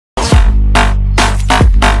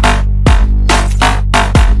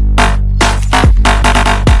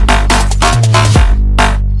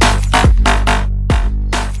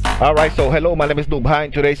Alright, so hello, my name is NOOB.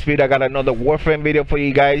 In today's video I got another Warframe video for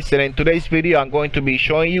you guys, and in today's video I'm going to be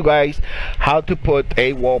showing you guys how to put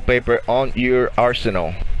a wallpaper on your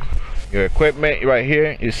arsenal, your equipment. Right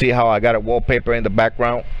here you see how I got a wallpaper in the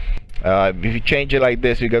background. If you change it like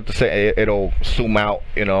this, you get to say it'll zoom out,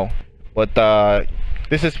 you know, but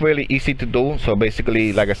this is really easy to do. So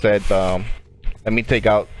basically, like I said, let me take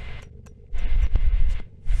out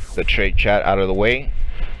the trade chat out of the way.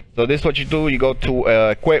 So this is what you do. You go to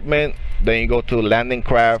equipment, then you go to landing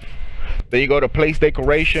craft, then you go to place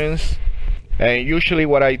decorations, and usually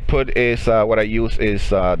what I put is what I use is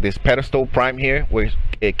this pedestal prime here, which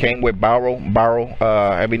it came with barrel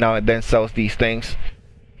every now and then sells these things.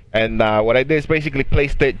 And what I did is basically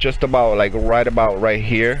placed it just about like right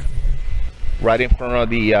here, right in front of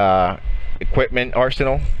the equipment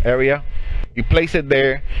arsenal area. You place it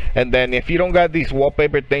there, and then if you don't got these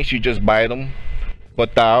wallpaper things, you just buy them.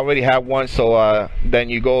 But I already have one, so then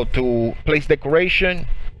you go to place decoration.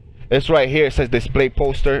 It's right here. It says display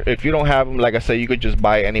poster. If you don't have them, like I said, you could just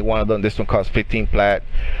buy any one of them. This one costs 15 plat.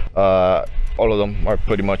 All of them are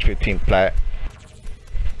pretty much 15 plat.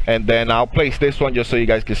 And then I'll place this one just so you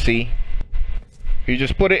guys can see. You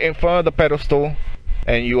just put it in front of the pedestal,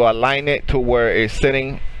 and you align it to where it's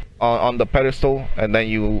sitting on the pedestal, and then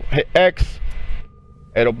you hit X.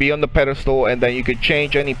 It'll be on the pedestal, and then you can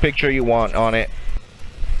change any picture you want on it.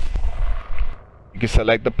 You can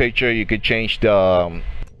select the picture. You can change the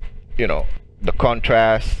you know, the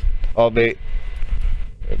contrast of it.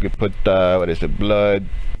 You can put what is it, blood,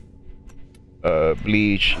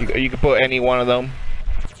 bleach. You can put any one of them.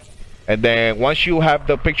 And then once you have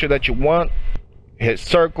the picture that you want, hit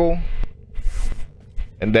circle,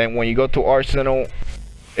 and then when you go to arsenal,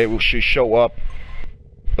 it should show up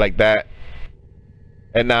like that.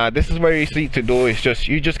 And this is very easy to do. It's just,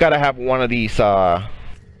 you just gotta have one of these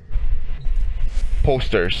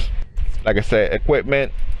posters. Like I said,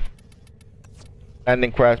 equipment,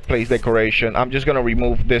 landing craft, place decoration. I'm just gonna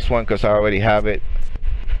remove this one because I already have it.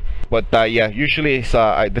 But yeah, usually it's,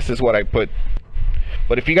 this is what I put.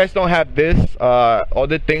 But if you guys don't have this,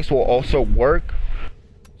 other things will also work.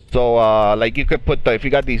 So like you could put if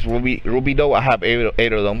you got these ruby dough, I have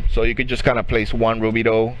eight of them. So you could just kind of place one ruby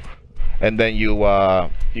dough, and then you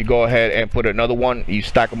go ahead and put another one. You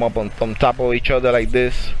stack them up on top of each other like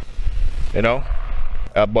this, you know.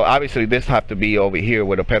 But obviously this have to be over here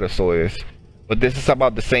where the pedestal is. But this is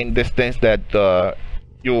about the same distance that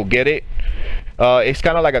you will get it. It's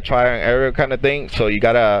kind of like a trial and error kind of thing. So you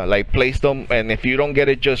gotta like place them, and if you don't get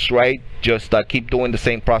it just right, just keep doing the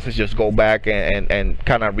same process. Just go back and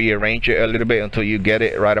kind of rearrange it a little bit until you get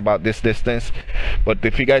it right about this distance. But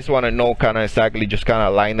if you guys want to know kind of exactly, just kind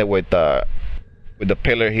of align it with the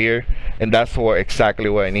pillar here, and that's exactly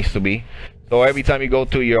where it needs to be. So every time you go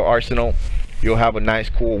to your arsenal, you'll have a nice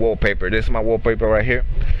cool wallpaper. This is my wallpaper right here.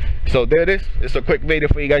 So there it is. It's a quick video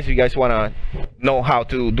for you guys. If you guys want to know how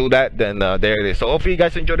to do that, then there it is. So hopefully you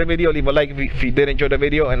guys enjoyed the video. Leave a like if you did enjoy the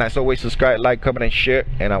video, and as always, subscribe, like, comment, and share,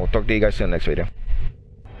 and I will talk to you guys in the next video.